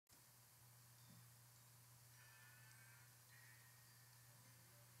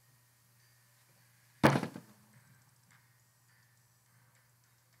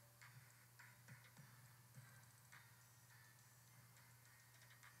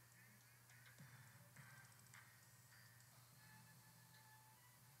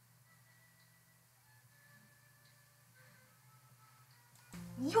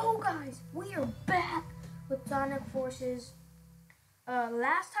Yo guys, we are back with Sonic Forces.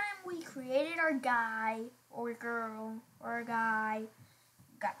 Last time we created our guy or girl or guy.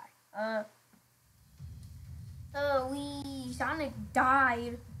 Sonic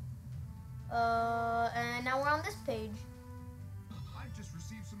died. And now we're on this page. I've just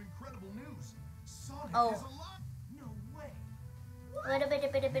received some incredible news. Sonic is alive. No way. No one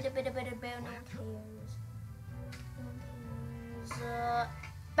cares.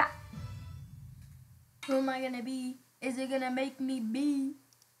 Back. Who am I gonna be? Is it gonna make me be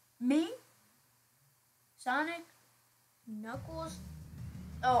me? Sonic? Knuckles?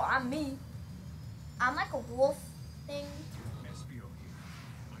 Oh, I'm me. I'm like a wolf thing. SBO here.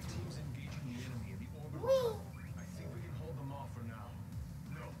 My team's engaging the enemy in the orbital Whee! tunnel. I think we can hold them off for now.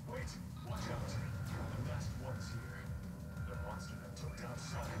 No, wait. Watch out. The masked one's here. The monster that took down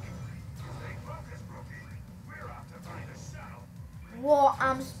Sonic. Stay focused, rookie. We're off to find a shuttle. Whoa,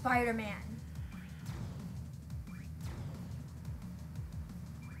 I'm Spider-Man.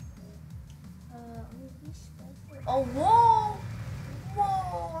 Oh, whoa!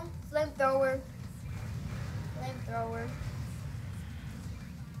 Whoa! Flamethrower. Flamethrower.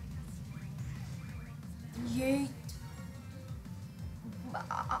 Yeet.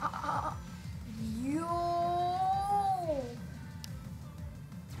 Yo!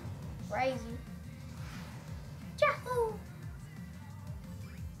 Crazy. Yahoo!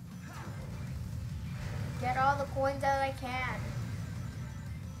 Get all the coins that I can.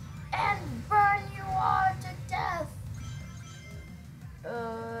 And burn you all to death.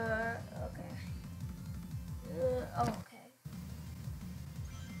 Okay. Okay.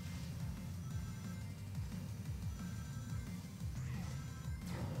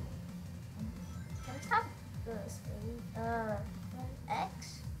 Can I stop this?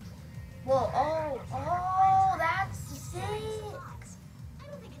 X? Whoa, oh, that's 6. I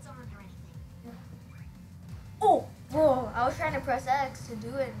don't think it's armed or anything. Oh, whoa, I was trying to press X to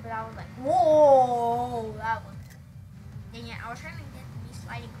do it, but I was like, whoa, that was, dang it, I was trying to get me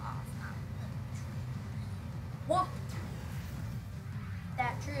sliding off. Whoop,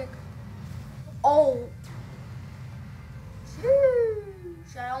 that trick. Oh,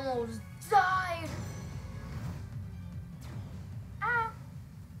 sheesh, I almost died. Ow,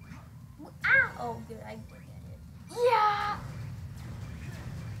 ow, oh, good, I did get it. Yeah.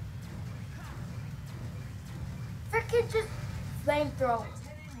 Freaking just flamethrower.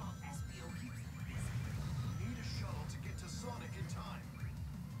 Need a shuttle to get to Sonic in time.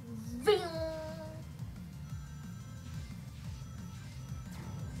 Ving.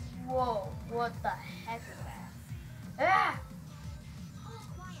 Whoa, what the heck is that? Ah! All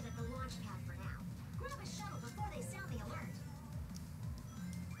quiet at the launch pad for now. Grab a shuttle before they sound the alert.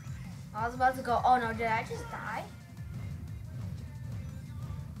 I was about to go, oh no, did I just die?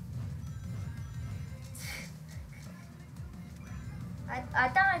 I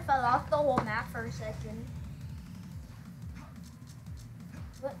thought I fell off the whole map for a second.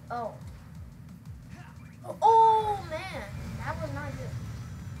 What? Oh. Oh man, that was not good.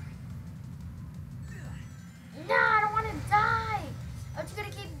 No, I don't want to die. I'm just gonna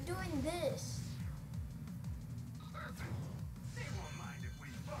keep doing this. Perfect. They won't mind if we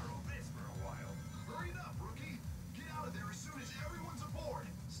borrow this for a while. Hurry it up, rookie. Get out of there as soon as everyone's aboard.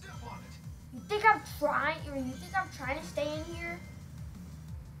 Step on it. You think I'm trying to stay in here?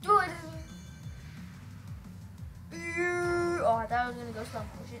 Do it. Oh, I thought I was gonna go slow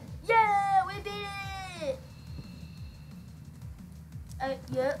motion. Yeah, we beat it.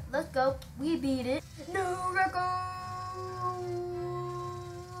 Yeah, let's go. We beat it. No record.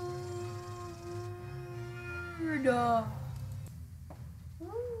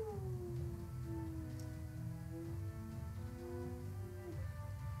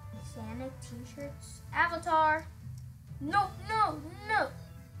 Sonic t-shirts. Avatar. No, no, no.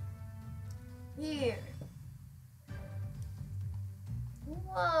 Here.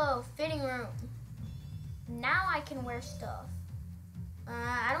 Whoa, fitting room. Now I can wear stuff.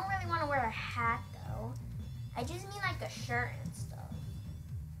 I don't really want to wear a hat though. I just mean like a shirt and stuff.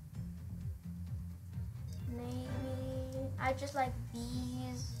 Maybe I just like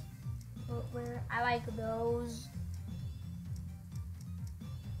these footwear. I like those.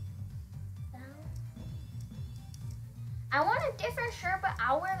 I want a different shirt, but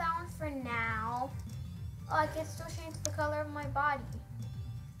I'll wear that one for now. Oh, I can still change the color of my body.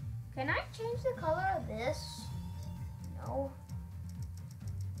 Can I change the color of this? No.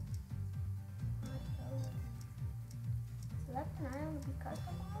 Select an item to be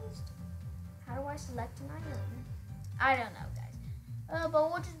customized? How do I select an item? I don't know, guys. But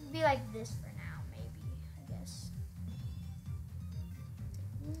we'll just be like this for now, maybe, I guess.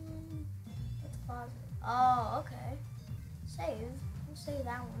 closet. Oh, okay. Save. We'll save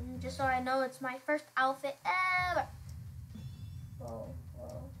that one. Just so I know it's my first outfit ever. Whoa,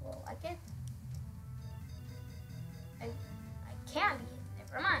 whoa, whoa. I can't be it.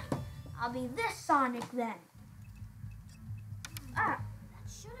 Never mind. I'll be this Sonic then. Ah. That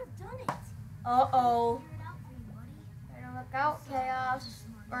should have done it. Uh-oh. Figure it out for you, buddy. Better look out, Chaos.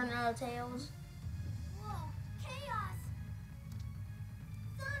 Or no, Tails. Whoa, Chaos!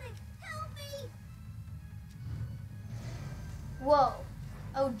 Sonic, help me! Whoa.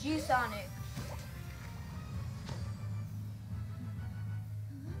 OG Sonic.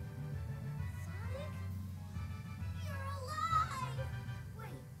 Sonic? You're alive!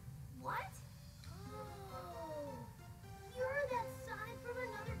 Wait, what? Oh, you're that Sonic from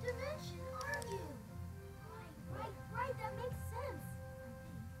another dimension, aren't you? Right, that makes sense, I think.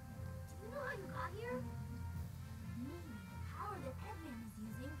 Do you know how you got here? Maybe the power that Eggman is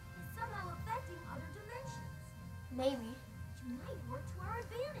using is somehow affecting other dimensions. Maybe. Which might work to our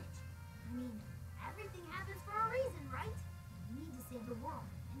advantage. I mean, everything happens for a reason, right? We need to save the world.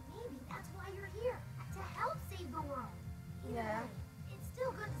 And maybe that's why you're here, to help save the world. Either Yeah. way, it's still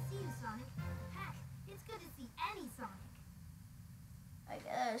good to see you, Sonic. Heck, it's good to see any Sonic. I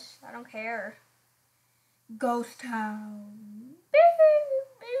guess. I don't care. Ghost Town.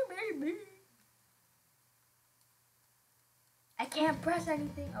 I can't press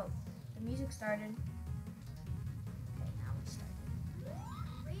anything. Oh, the music started. Okay, now it's started.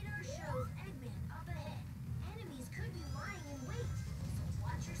 Radar shows Eggman up ahead. Enemies could be lying in wait, so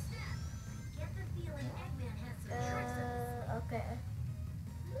watch your step. I get the feeling Eggman has some tricks up his Okay.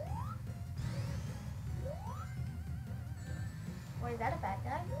 Wait, is that a bad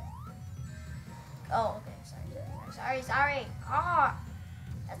guy? Oh, okay. Sorry. Ah,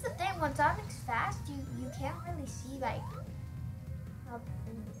 that's the thing. When Sonic's fast, you can't really see like how the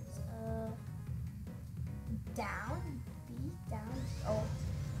thing is. Down, B, down. Oh.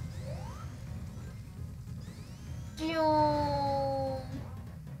 Zoom.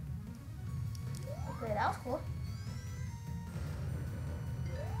 Okay, that was cool.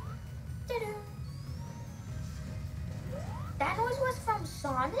 Ta-da. That noise was from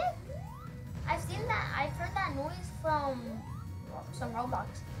Sonic? I've heard that noise from some Roblox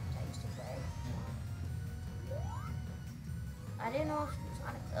games I used to play. I didn't know if it was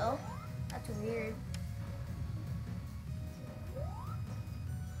Sonic though. That's weird.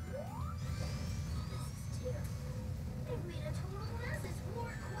 They made a total mess. It's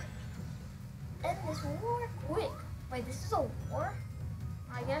war quick. And this war quick. Wait, this is a war?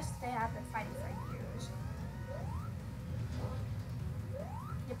 I guess they have been fighting for years.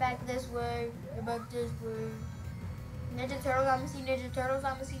 Get back this way. Get back this way. Ninja Turtles, I'ma see Ninja Turtles,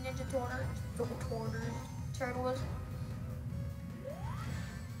 I'ma see Ninja Turtles. Turtles.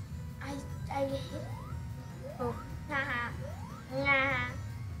 I hit. Oh, haha. Nah.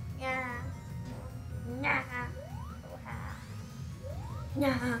 Yeah. Nah. Oh, ha.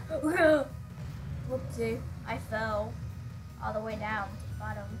 Nah. Whoopsie. I fell all the way down to the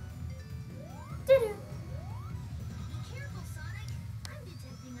bottom. Doo-doo. Be careful, Sonic. I'm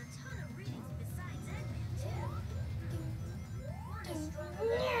detecting a ton of readings besides Eggman, too. One is stronger than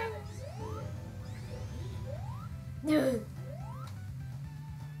the others. Ugh.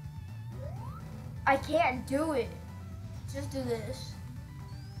 I can't do it. Just do this.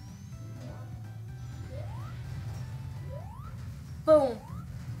 Boom.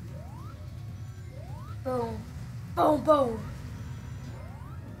 Boom. Boom, boom.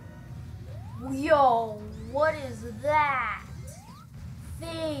 Yo, what is that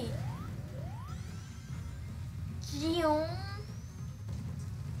thing? Zoom.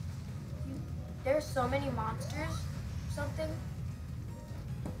 There's so many monsters. Something.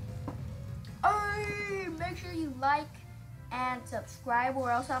 Hey, make sure you like and subscribe, or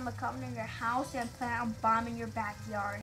else I'm gonna come in your house and plan on bombing your backyard.